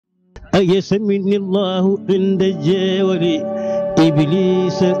أيسمني الله عند الجاول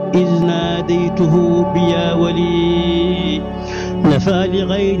إبليس إذ ناديته بيا ولي نفى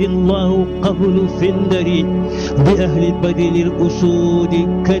لغير الله قبل فندري بأهل بدن الأسود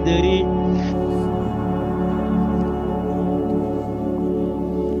كدري.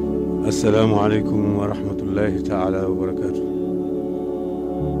 السلام عليكم ورحمة الله تعالى وبركاته.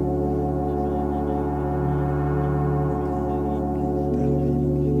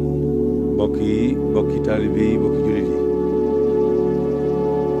 bokki taalibe yi bokki jullit yi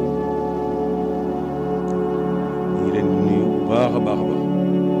ñu ngi leen di nuyu bu baax a baax a baax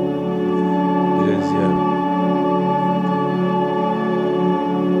di leen ziar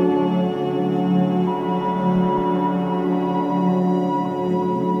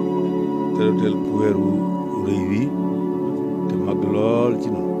tërëteel bu weeru rëy wi te mag lool ci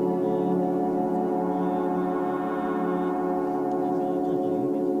noonu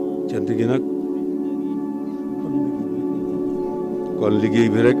cant gi nag kon liggéey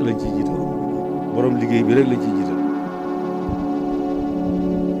bi rek lañ ciy jiital borom liggéey bi rek lañ ciy jiital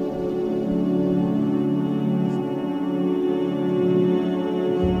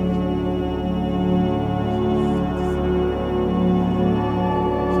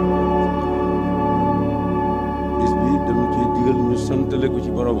bis bi dañu ci digal ñu santale ko ci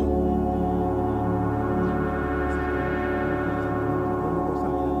boromam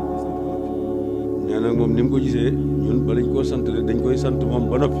nee nag moom ni mu ko gisee ñun ba lañ koo santale dañ koy sant moom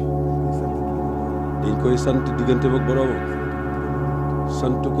ba noppi dañ koy sant diggante ak boroomam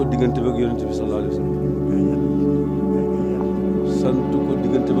sant ko diggante ak yonent bi sallallahu alayhi wa sallam sant ko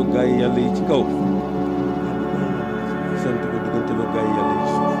diggante ak gaay yàlla yi ci kaw sant ko diggante ak gaay yàlla yi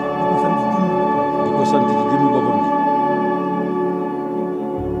ci suuf di ko sant ci jëmmi boppam ji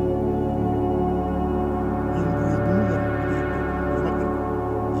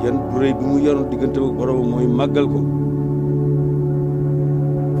yan bu rëy bi mu yoroon diggante ak boroomam mooy màggal ko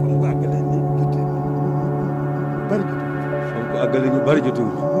àggale ñu bari jotu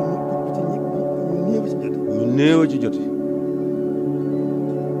ñu néew ci joti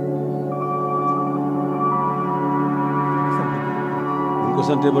buñ ko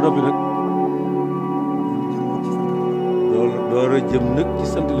santee ba noppi nag loolu door a jëm nag ci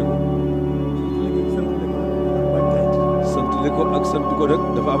santale ko santale ko ak sant ko nag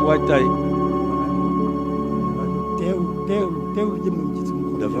dafa am waajtaay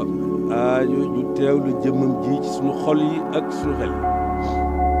dafa aajo ñu teewlu jëmmam ji ci suñu xol yi ak suñu xel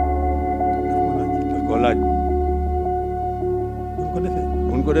daf ko laaj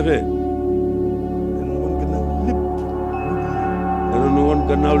buñ ko defee danañu woon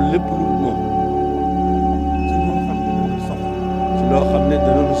gannaaw lépp lu dul moom ci loo xam ne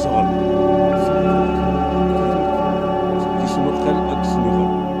danañu soxal ci suñu xel ak suñu xol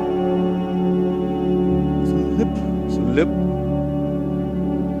suñu lépp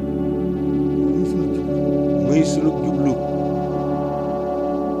muy sunu jublu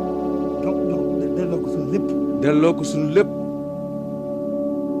delloo ko sunu lépp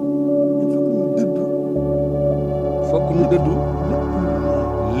fokk nu dëddu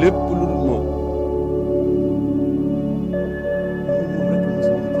lépp lu dul moom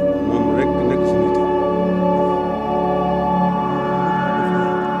moom rek nekk sunu yitte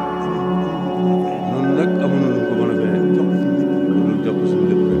noonu nag amuñu lu ko mën a fee loolu jox ko sunu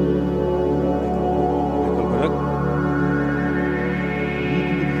lépp rek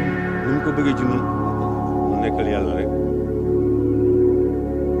ni mu ko bëggee ci ñun mu nekkal yàlla rek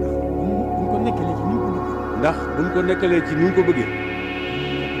ndax buñ ko nekkalee ci ni mu ko bëggee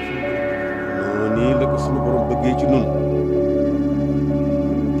noonu nii la ko suñu borom bëggee ci ñun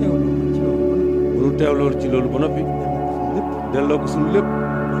bu ñu teewloo ci loolu ba noppi delloo ko suñu lépp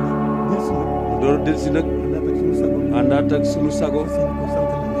mu door a dellusi nag àndaat ak suñu sago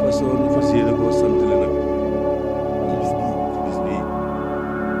fas yéene koo santale nag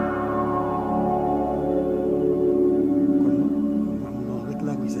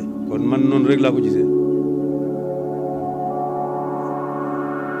kon man noonu rek laa ko gisee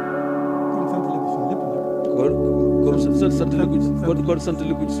kon comme santale ko kon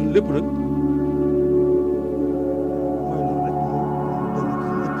santale ko ci suñu lépp nag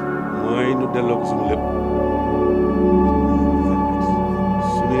mooy nu delloo ko suñu lépp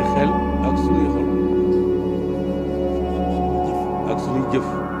suñuy xel ak suñuy xol ak suñuy jëf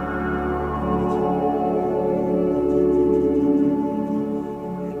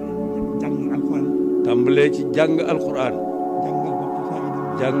tàmbalee ci jàng alxuraan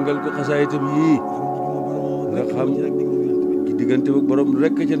jàngal ko xasaayitam yii nga xam diggante ak borom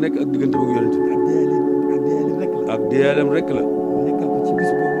rek ca nekk ak diggante ak yonent bi ak deeyaaleem rek la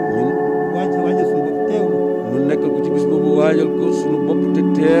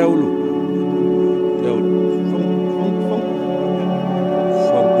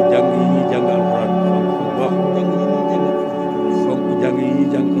jàng yi ñuy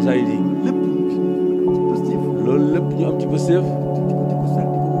jàng xasaayid yi loolu lépp ñu am ci pësteef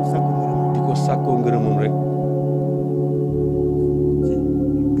di ko sàkkoo ngërëmam rek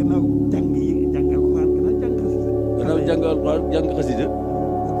gannaaw jàng alxuraan jàng xasida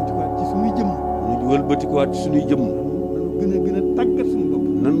ci suñuy jëmm ñu wëlbatikuwaat ci suñuy jëmm gën a tàggat suñu bopp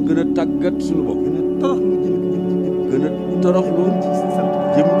nan gën a tàggat suñu bopp gën a toroxlu gën a toroxlu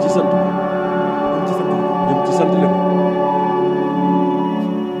jëm ci sant jëm ci sant le ko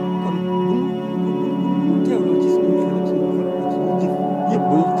kon bu teewloo ci suñuy xel ak suñu jëf yëpp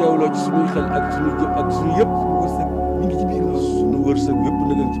bu ñu teewloo ci suñuy xel ak suñuy jëf ak suñu yëpp wërsëg mi ngi ci biir loolu suñu wërsëg yëpp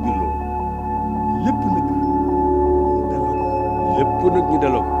na ngeen ci biir loolu lépp nag lépp nag ñu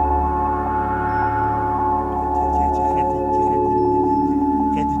delloo ko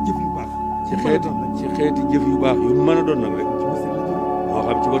ci xeeti jëf yu baax yu mën a doon nag rek moo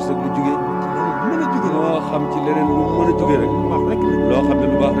xam ci wërsëg lu jugee moo xam ci leneen lu mën a jugee rek loo xam ne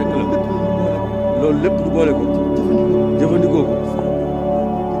lu baax rek la loolu lépp ñu boole ko jëfandikoo ko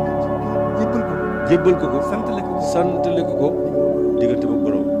jébbal ko ko santale ko diggante ak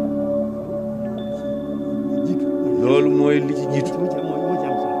borom loolu mooy li ci jiitu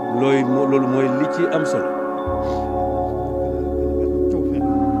loolu mooy li ci am solo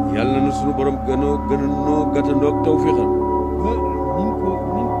yàlla na suñu borom gën noo gàttandoog tawfiixal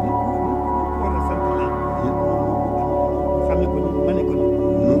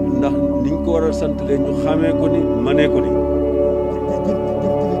ndax niñ ko war a santalee ñu xamee ko ni manee ko ni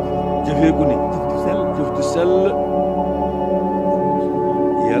jëfee ko ni jëf ju sell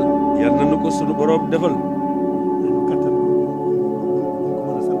yàlla na ko suñu borom defal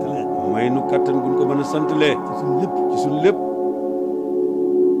may nu kattan guñ ko mën a santalee ci suñu lépp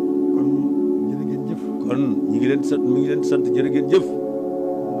kon ñi ngi leen sant mi ngi leen sant jërë ngeen jëf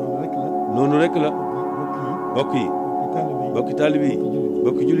noonu rek la bokk yi bokki taalibe yi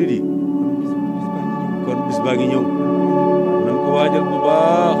bokki jullit yi kon bis baa ngi ñëw nan ko waajal bu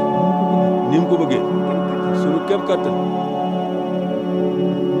baax ni mu ko bëggee suñu kem kàttan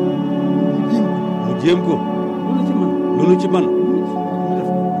mu jéem ko lu nu ci man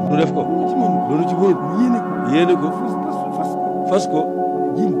nu def ko lu nu ci mënut yéene ko fas ko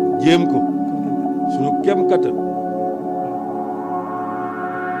jéem ko suñu kem kattan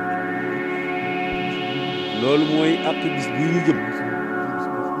loolu mooy àq bis bii ñu jëm bis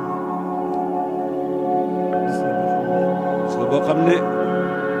la boo xam ne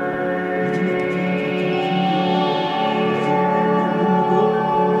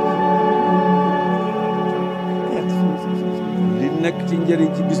li nekk ci njëriñ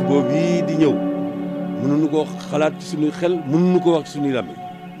ci bis boobu yi di ñëw mënuñu koo xalaat ci suñuy xel mënuñu ko wax ci suñuy làmmiñ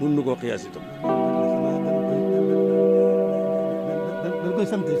mënuñu koo xiyaas itam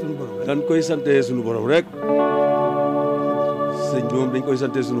dañ koy sante suñu borom rek sëñ bi moom dañ koy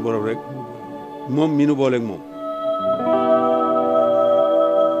sante suñu borom rek moom mi nu booleeg moom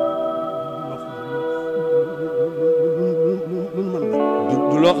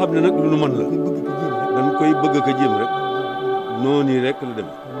du loo xam ne nag lu nu mën la dañ koy bëgg ka jéem rek noonu rek la dem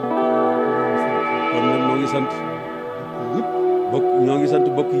kon nag ñoo ngi sant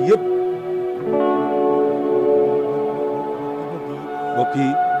bokk yëpp bokk yi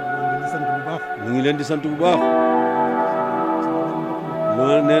ñu ngi leen di sant bu baax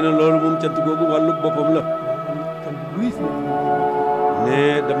loolu nee na loolu moom cant googu wàllu boppam la ne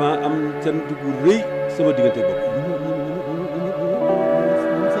dama am cant gu rëy sama diggante bopp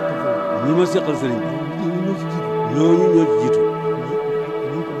ñi ma seqal sëriñ bi ñooñu ñoo ci jiitu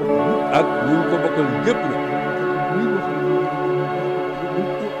ak ñu ko bokkal gépp la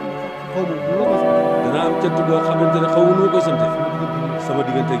dana am cant boo xamante ne xaw ma nu ma koy sante sama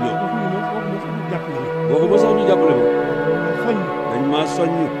diggante ak ñoom boo ko ba sax ñu jàppale ma dañ maa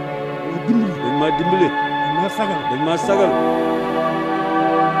soññ dañ maa dimbale dañ maa sagal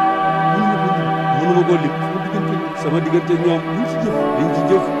mënuma koo lim sama diggante ak ñoom liñ ci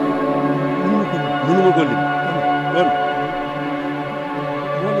jëf mënuma koo lim kon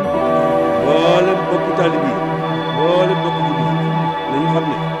mboolem bokku taalib yi mboolem bokku jullit yi nañu xam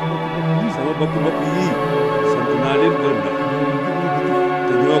ne sama bokk yii sant naa leen gërëm naa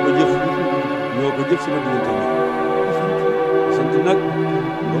te ñoo ko jëf sama diggante ñoom sant nag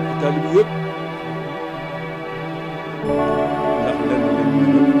bokku taalib yëpp ndax lenn lañ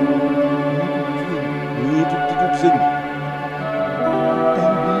ñii tudd sëñ bi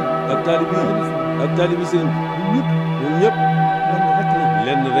ak taalib yi ak taalibi sëñ bi ñoom ñëpp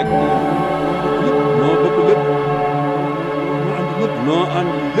lenn rek noo bokk lépp noo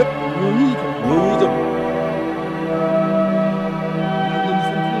ànd lépp ñoo itam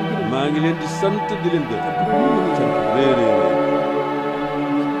maa ngi leen di sant di leen gërëm sant réeréer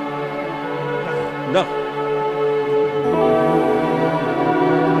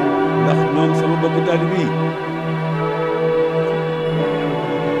ndax ñoom sama bokki taalibe yi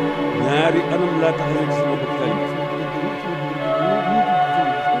ñaari anam laa taxawee ci sama bokki taalibe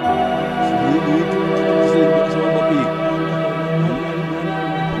sama bokk yi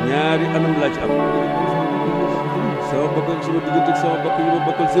ñaari anam laa ci am sama bokk sama diggante sama bokk yi ma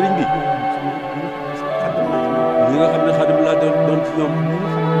bokkal sëriñ bi ñi nga xam ne xadim laa doon ci ñoom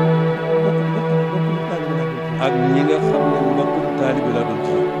ak ñi nga xam ne mbokkum taalibe laa doon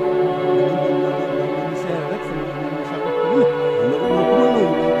ci ñoom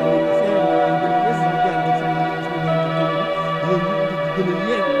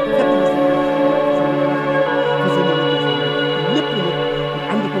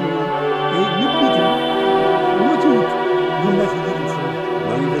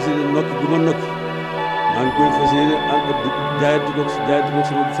jaayante ko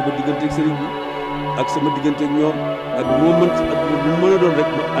sama diggante ak sëriñ bi ak sama diggante ak ñoom ak lu ma mën ak lu mu mën a doon rek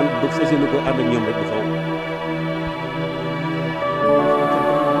ma ànd ba fas yéene ko ànd ak ñoom rek ba faw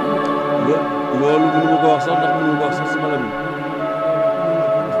loolu mënu ma ko wax sax ndax mënu ma ko wax sax sama lamiñ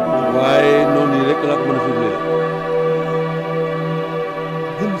waaye noonu nii rek laa ko mën a firndeel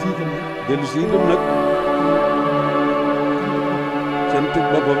dellu si itam nag cantu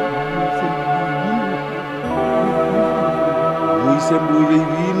boppam muy sembu rëy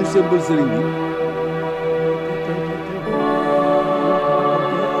wii nu sembal sëriñ bi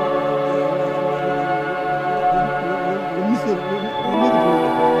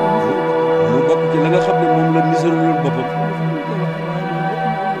mu bokk ci la nga xam ne moom la nisarul boppam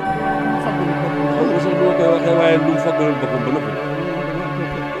xam nga sax du ma koy waxee waaye lu mu faggaloon boppam ba noppi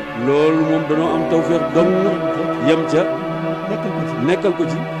loolu moom danoo am tawfeex dong yem ca nekkal ko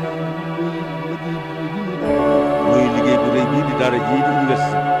ci muy liggéey bu rëy bii di daara jii di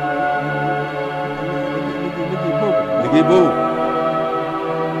université liggéey boobu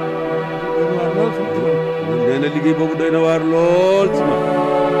nee na liggéey boobu doy na waar lool ci man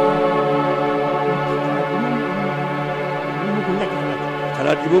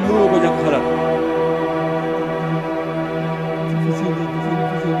xalaat yi moom mënuma ko ñàkk xalaat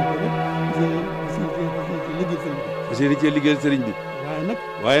fas yéene cee liggéeyal sëriñ bi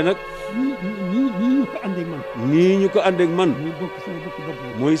waaye nag nii ñu ko àndeek man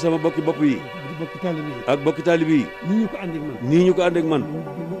mooy sama bokki bopp yi ak bokki taalibe yi nii ñu ko àndeek man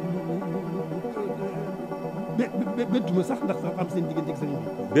bettuma sax ndax xam seen diggante ak sëriñ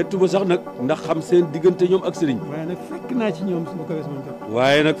bi bettuma sax nag ndax xam seen diggante ñoom ak sëriñ bi waaye nag fekk naa ci ñoom lu kawe sama njort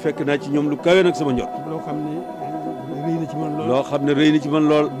waaye nag fekk naa ci ñoom lu kawe nag sama njort loo xam ne rëy na ci man lool loo xam ne rëy na ci man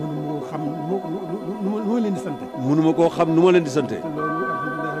lool mënuma xam nu ma leen di sante mënuma koo xam nu ma leen di sante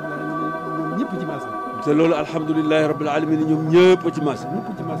te loolu alhamdulilahi rabbil alamin ñoom ñëpp a ci maase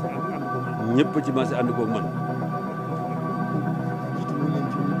ñëpp a ci maase ànd koog man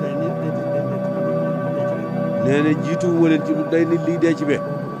nee na jiitu wu ma leen ci lu day ni lii dee ci be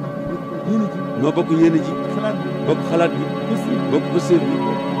noo bokk yéene ji bokk xalaat bi bokk bëseet bi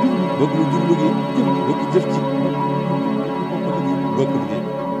bokk lu jublu gi bokk jëf ci bokk liggéey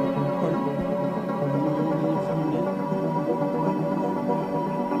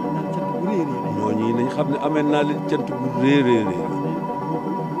ñooñu nañ xam ne amee naa leen cant bu réeréer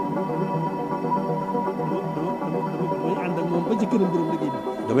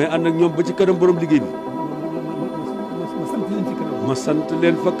damay ànd ak ñoom ba ci kanam borom liggéey bi ma sant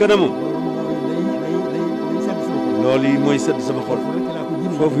leen fa kanamam loolu yi mooy sedd sama xol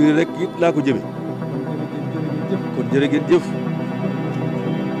foofu yi rek it laa ko jëme kon jërë ngeen jëf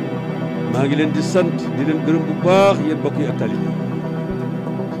maa ngi leen di sant di leen gërëm bu baax yéen bokk yi ak taalibe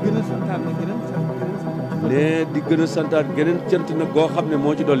ne di gën a santaat geneen cant nag goo xam ne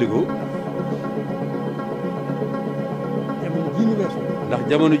moo ci dolliku ndax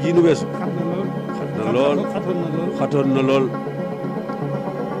jamono jii nu weesu xatoon na lool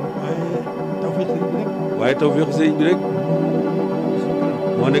waaye tawfeexu sëriñ bi rek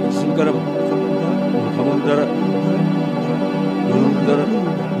moo nekk ci suñu kanam ñun xamul dara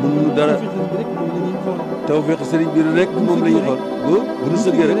mënuñu dara tawfeexu sëriñ bi rek moom la ñuy xool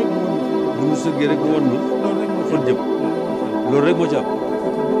bu nu sëggee rek mu won nu fan jëm loolu rek moo ci am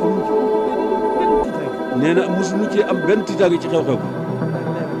nee na mosuñu cee am benn tiitaange ci xew-xew bi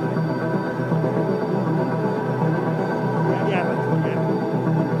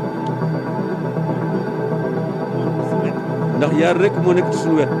ndax yaar rek moo nekk ci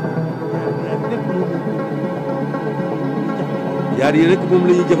suñu wet yaar yi rek moom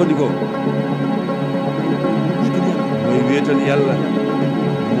la ñuy jëfandikoo mooy wéetal yàlla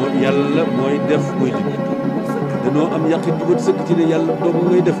mooy def mooy dindi danoo am yàqin di wët sëkk ci ne yàlla doomu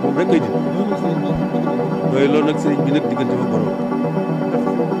ngay def moom rek ngay def doy loolu nag sëriñ bi nag diggante fa borom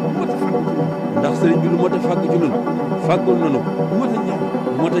ndax sëriñ bi lu mot a fàgg ci ñun fàggul nanu lu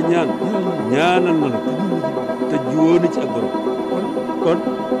mot a ñaan ñaanal nanu te juwooni ci ak borom kon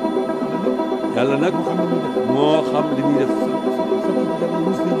yàlla nag moo xam li muy def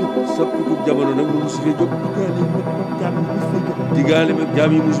soppiku jamono nag mu musu fee jóg digaale mag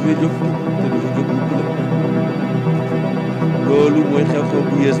jaam yi musu fee jóg te du fi jóg mukk la loolu mooy xew-xew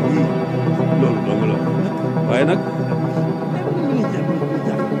bu yees bii loolu dong la waaye nag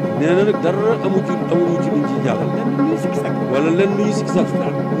nee na nag dara amuñu ci luñ ciy jaaxal wala lenn lu ñu sikki sàkk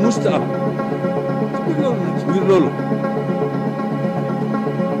musta am ci biir loolu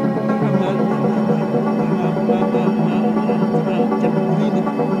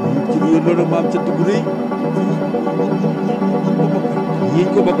ci biir loolu maam cant bu rëy ñiñ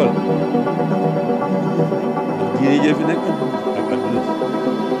ko bokkal ndax diine jee fi nekk ak adduna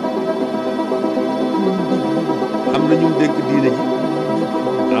am na ñun dénk diine ji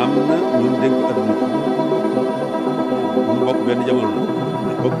am na ñun dénk adduna ñu bokk benn jamono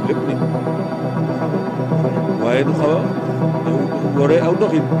la bokk lépp ni waaye du xaw a waree aw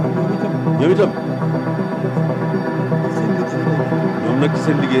doxin ñoom itam ñoom nag ci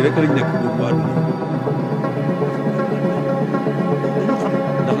seen liggéey rek lañ nekk ñoom waa adduna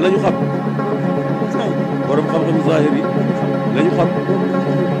ndax la ñu xam borom xam-xam zahir yi la ñu xam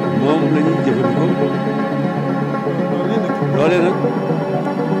moom la ñuy jëfandikoo loolee nag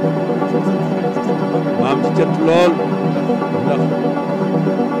maam ci cet lool ndax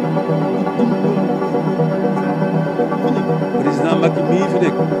président Mbacke mii fi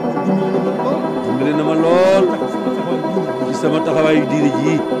nekk dimbale na ma lool ci sama taxawaayu diine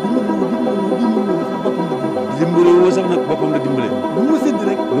ji dimbale wu ma sax nag boppam la dimbale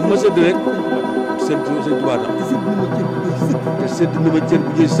lu ma sëdd rek sëñ Touba tax te sëdd na ma cër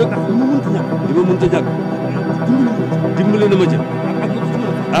bu jëy sëkk li ma mënta ñàkk dimbale na ma ca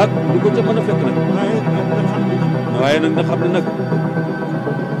ak lu ko ca mën a fekk nag waaye nag nga xam ne nag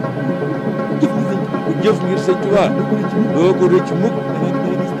ku jëf ngir sëñ Touba doo ko rëcc mukk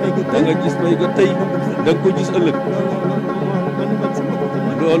da nga gis pay ga tey da nga ko gis ëllëg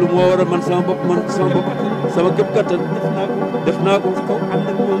loolu moo war a man sama bopp sama képp kattan def naa ko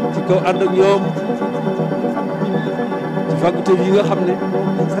ci kaw ànd ak ñoom ci fàggute yi nga xam ne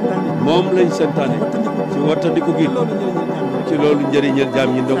moom lañ santaane ci wattandiku gi ci loolu njëriñal jaam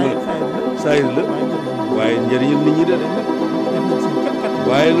ñi ndong la saayir la waaye njëriñal nit ñi de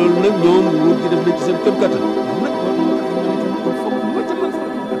waaye loolu nag ñoom nguur gi def nañ ci seen képp kattan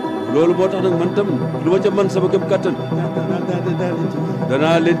loolu moo tax nag man tam lu ma ca man sama képp kattan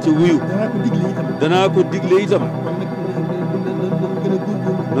danaa leen ci wuyu danaa ko digle itam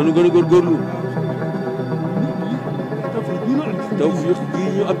nanu gën a góorgóorlu tawfiq gi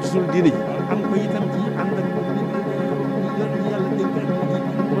ñu am ci suñu diine ji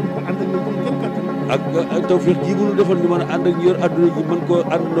ak tawfiq ji bu ñu defoon ñu mën a ànd ak ñu yor adduna ji mën koo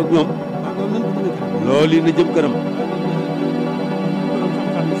ànd ak ñoom loolu yi na jëm kanam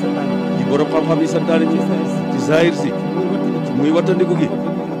ci borom xam-xam yi santaane ci zahir si muy wattandiku gi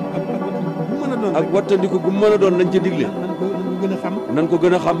ak wattandiku gu mën a doon nañ ca digle nan ko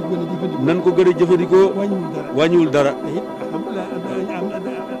gën a xam nan ko gën a jëfandikoo wàññiwul dara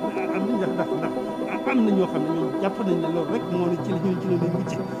am na ñoo xam ne ñoom jàpp nañ ne loolu rek moo ne ci lañ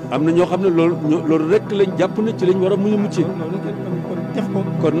mucc am na ñoo xam ne loolu rek lañ jàpp ne ci lañ war a muñ a mucc def ko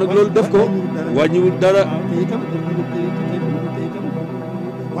kon nag loolu def ko wàññiwul dara te itam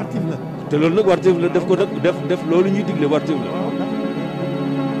wartif la te loolu nag wartif la def ko nag def loolu ñuy digle wartif la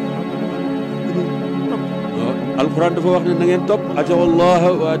waaw alquran dafa wax ne na ngeen topp atiw allaha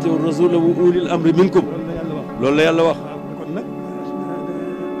wa atiw rasula wa ulil amri minkum loolu la yàlla wax kon nag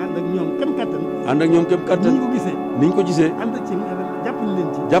ànd ak ñoom kem kattan ànd ak ñoom kem kattan niñ ko gisee ànd ci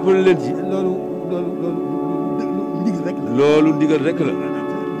jàppale leen ci loolu ndigal rek la loolu ndigal rek la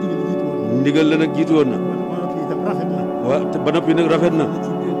ndigal la nag jiitu woon na waaw te ba noppi nag rafet na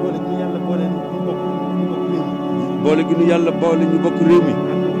boole gi nu yàlla boole ñu bokk réew mi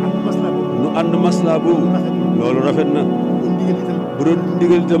nu ànd masla boobu loolu rafet na bu doon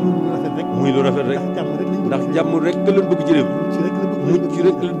ndigal itam muy lu rafet rek ndax jàmm rek lañ bëgg ci réew mi mucc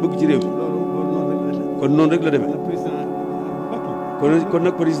rek lañ bëgg ci réew mi kon noonu rek la demee kon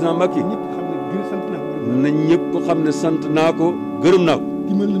nag président Mbacke na ñëpp xam ne sant naa ko gërëm naa ko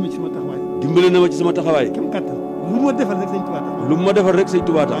dimbale na ma ci sama taxawaay lu ma defal rek sëñ Touba tax lu ma defal rek sëñ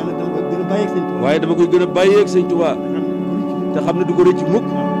Touba tax waaye dama koy gën a bàyyeeg sëñ Touba te xam ne du ko rëcc mukk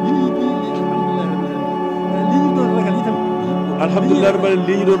alhamdulilah rabbil alamin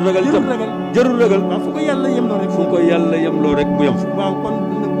lii ñu doon ragal itam jarul ragal waaw fu ko yàlla yemloo rek fu ko yàlla yemloo rek mu yem fa waaw kon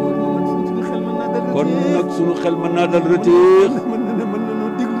suñu xel mën naa dal kon nag suñu xel mën naa dal rëteex mën na noo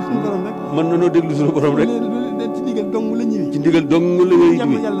déglu suñu borom rek mën na noo déglu suñu borom rek ci ndigal dong la ñëwee ci ndigal dong la ñuy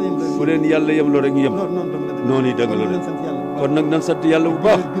yàlla yem fu leen yàlla yemloo rek ñu yem noonu yi dëgg la de kon nag nan sant yàlla bu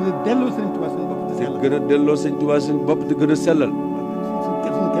baax gën a delloo Sëriñ Tuubaa suñu bopp te gën a delloo Sëriñ Tuubaa suñu bopp te gën a sellal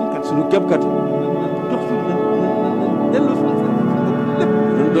suñu kem kat delloo suñu lépp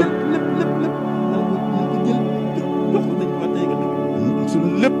nan doon suñu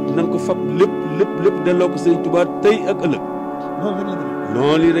lépp nan ko fab lépp delloo ko Sëriñ Tuubaa tey ak ëllëg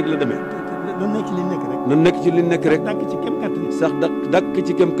noonu yi rek la demee nan nekk ci li nekk rek nan nekk ci li nekk rek dàkk ci kem kattan sax dàkk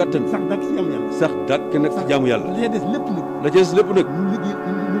ci kem kattan sax dàkk ci jaamu yàlla sax dàkk nag ci jaamu yàlla la des lépp nag la ca des lépp nag ñu liggéey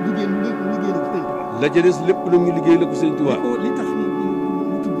la ca des lépp nag ñu liggéey la ko Sëriñ Tuubaa li tax mu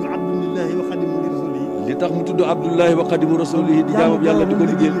tudd Abdullahi wa Xadimu Rasulihi li tax mu tudd Abdullahi wa Xadimu Rasulihi di jaamu yàlla di ko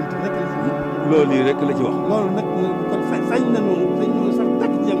liggéey loolu yi rek la ci wax loolu nag kon sañ na noonu sax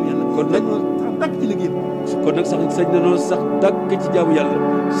dàkk ci jaamu yàlla kon nag sax dàkk ci liggéey kon nag sañ na noonu sax dàkk ci jaamu yàlla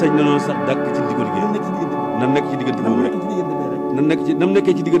sañ na noonu sax dàkk ci di ko liggéey nan nekk ci diggante boobu rek nan nekk ci nam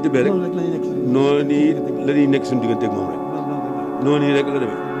nekkee ci diggante bee rek noonu la ñuy nekk suñu diggante ak moom rek noonu yi rek la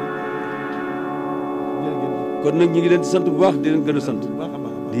demee kon nag ñu ngi leen di sant bu baax di leen gën a sant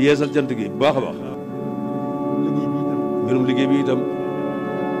di yeesal cant gi bu baax a baax mbirum liggéey bi itam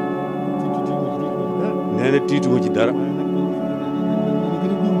nee na tiituma ci dara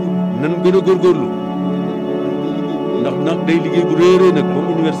nan gën a góorgóorlu ndax day liggéey bu réeree nag moom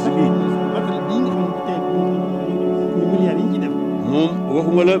université bii moom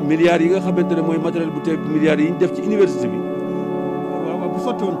waxuma la milliards yi nga xamante ne mooy matériel bu tey milliards yi ñu def ci université bi waaw bu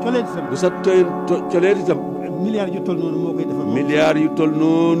sotti woon coleet itam bu sottee coleet itam milliards yu toll noonu moo koy defar milliards yu toll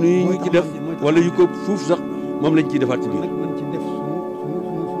noonu yi ñu ci def wala yu ko fuuf sax moom lañ ciy defaat ci biir nañ ci def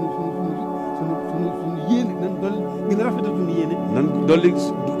suñu yéene nan dolli gën a rafetal suñu yéene nan dolli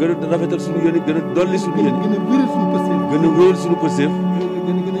gën a rafetal suñu yéene gën a dolli suñu yéene gën a wéral suñu pësteef gën a wéral suñu pësteef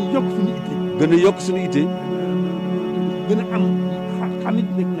gën a yokk suñu itte gën a yokk suñu itte gën a am xamit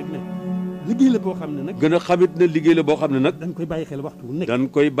nag ne liggéey la boo xam ne nag gën a xamit ne liggéey la boo xam ne nag dañ koy bàyyi xel waxtu wu nekk dañ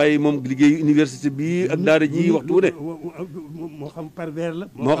koy bàyyi moom liggéeyu université bii ak daara ji waxtu wu ne moo xam par weer la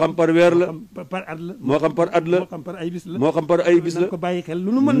moo xam par weer la par at la moo xam par at la moo xam par ay bis la moo xam par ay bis la nañ ko bàyyi xel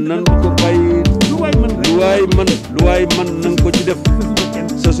lu nu mën nan ko bàyyi lu waay mën lu waay mën nan ko ci def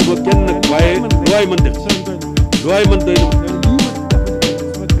sa suma kenn nag waaye lu waay mën def lu waay mën doy na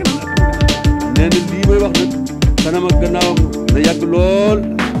nee na lii may wax nag kanam ak gannaawam na yàgg lool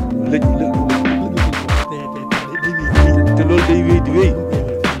te loolu day wéy di wéy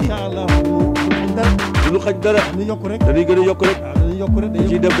incha allah duñu xaj dara dañuy yokk rek dañuy gën a yokk rek dañuy yokk rek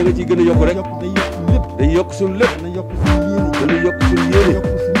ciy def da nga ciy gën a yokk rek day yokk suñu lépp dañuy yokk suñu dañuy yokk suñu yéene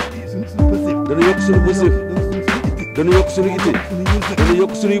dana yokk suñu pësëf dana yokk suñu itte dana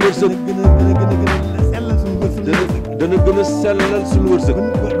yokk suñuy wërsëg dana gën a sellal suñu wërsëg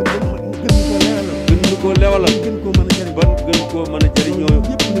gën koo leewalal ban gën koo mën a jëriñoo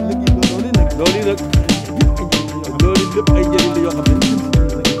loolu yi nag loolu lépp ay njëriñ la yoo xam ne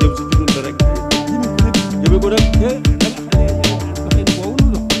jëm si dund la rek jëme ko nag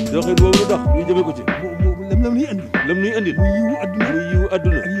doxin boobu nu dox ñu jëme ko ci lam nuy andil muy yiwu adduna ak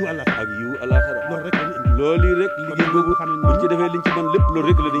yiwu alaxira loolu yi rek liggéey boobu buñ ci defee liñ ci mën lépp loolu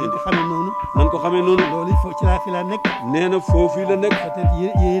rek la ñuy indi nan ko xamee noonu fi la nekk nee na foofu la nekk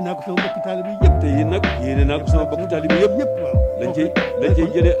yéene naa ko sama mbokk taalibe yëpp te yi nag yéene naa ko sama mbokk taalibe yëpp lañ cay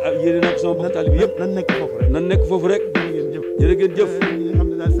jëlee yéene naa ko sama mbokk taalibe yëpp nan nekk foofu rek jërë ngeen jëf xam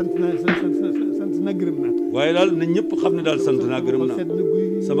ne daal sant naa gërëm naa waaye daal na ñëpp xam ne daal sant naa gërëm naa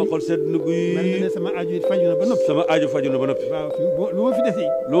sama xol sedd na guy sama aajo it faju na ba noppi sama aajo faju na ba noppi waaw lu ma fi dese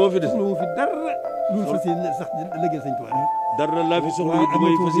lu ma fi des lu ma fi dara lu ma fas yéene sax liggéeyal Sëñ Tuubaa dara laa fi soxla yi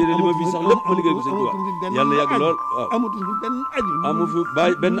may fas yéene li ma fi sax lépp ma liggéey ko Sëñ Tuubaa yàlla na yàgg lool waaw amatul fi benn aajo amu fi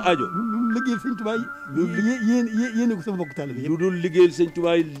benn aajo liggéeyal Sëñ Tuubaa yéene ko sama mbokk taalibe yi lu dul liggéeyal Sëñ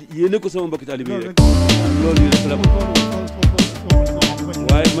Tuubaa yéene ko sama mbokk taalibe yi rek loolu yi rek la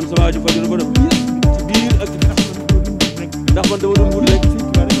waaye man sama aajo faju na ba noppi ci biir ak ndax man dama doon wut rek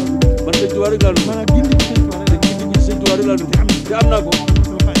man Sëñ Tuubaa rek laa doon gindi ci Sëñ Tuubaa rek laa doon te am naa ko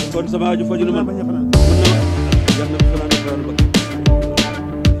kon sama aajo faju na man mën na yàlla na fanaan ba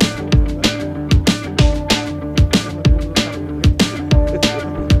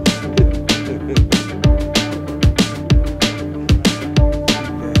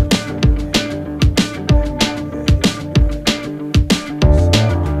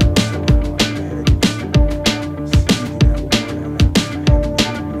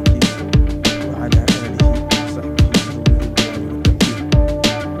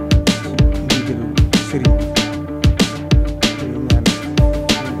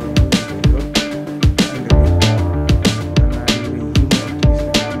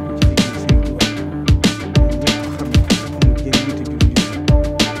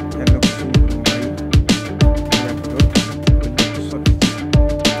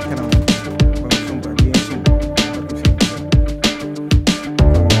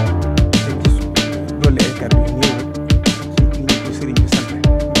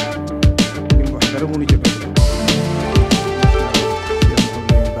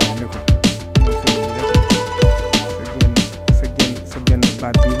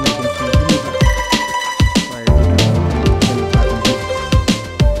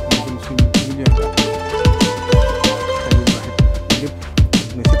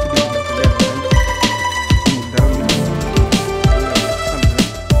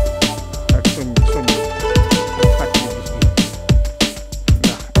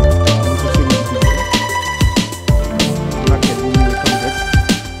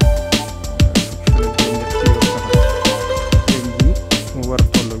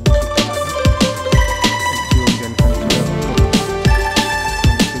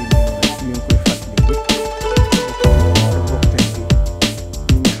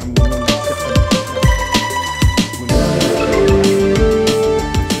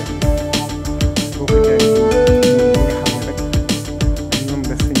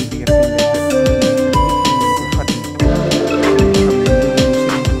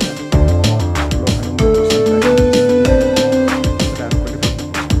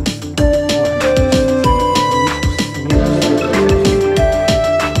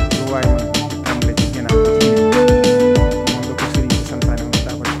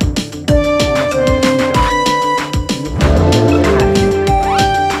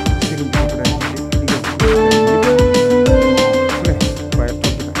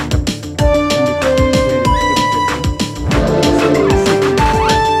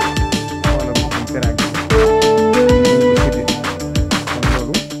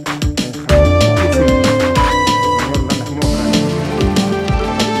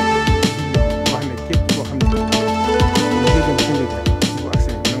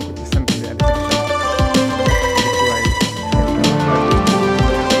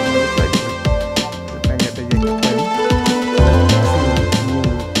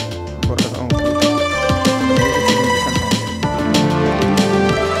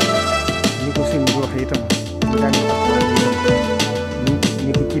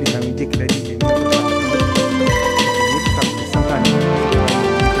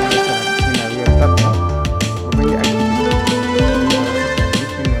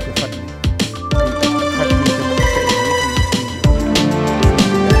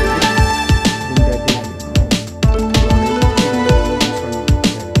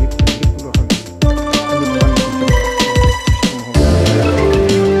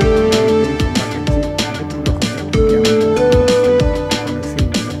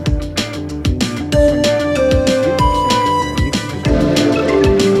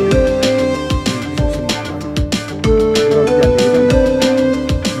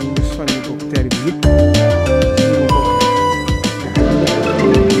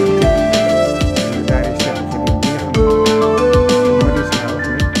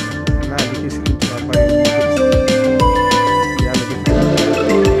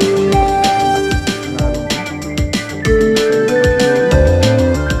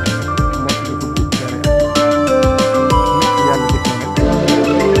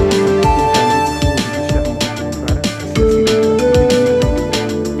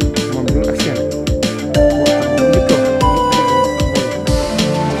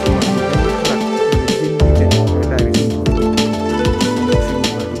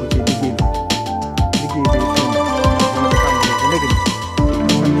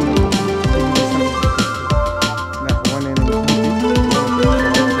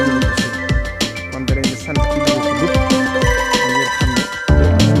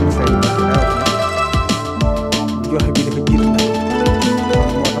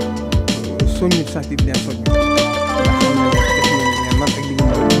soññu sax di leen soññ ndax xam na ne def ngeen ngeen man ak li ñu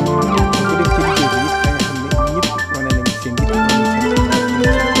mën ku def ci liggéey bi it da nga xam ne ñëpp wane nañ seen yitte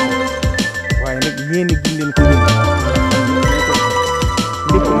waaye nag yéen a gis leen ko lépp lu wax rek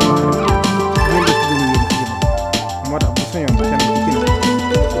yéen def gën yéen ci yéen moo tax bu soñoon ba kenn ci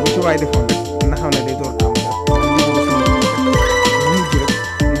bu ci waay defoon rek na xam ne day door am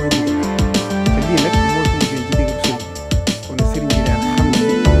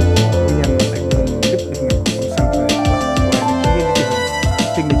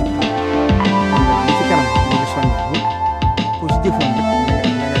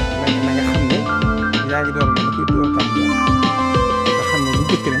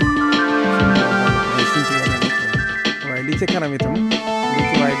ci kanam itam lu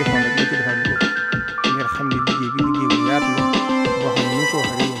ci waaye defoon rek ci defaat lu ngir xam ne liggéey bi liggéey bu yaatu la boo xam ne ni ko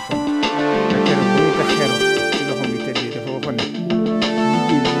waxee yow fan te keroog bu ñu tax xeeroo ci loxo bi tëdd dafa waxoon ne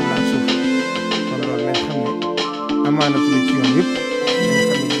liggéey bi mu laal suuf kon loolu nañ xam ne amaanatu la ci yoon yëpp nañ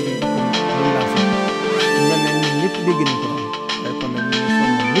xam ne liggéey bi kon lu laal suuf mel ne ñun ñëpp dégg nañ ko waaye kon nag ñu ngi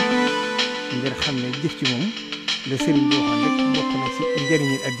sonn ñëpp ngir xam ne jëf ci moom la sëriñ bi waxoon rek bokk na ci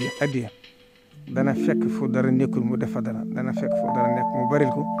njëriñu addiya dana fekk fu dara nekkul mu def fa dara dana fekk fu dara nekk mu baril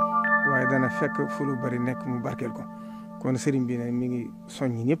ko waaye dana fekk fu lu bari nekk mu barkeel ko kon sëriñ bi ne mi ngi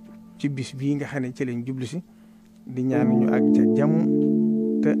soññi ñëpp ci bis bii nga xam ne ci lañ jublu si di ñaan ñu àgg ca jàmm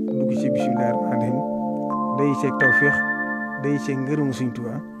te dugg ci bismillaahi rahmaani rahiim day ceeg tawféex day ceeg ngërëmu Sëriñ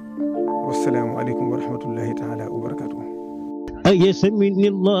Tuubaa wassalaamu aleykum wa rahmatullahi taala wa barakaatuh أيسمني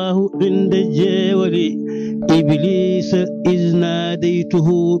الله عند الجاولي إبليس إذ ناديته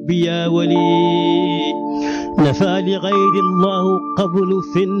بيا ولي نفى لغير الله قبل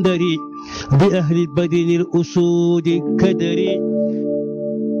فندري بأهل بدن الأسود كدري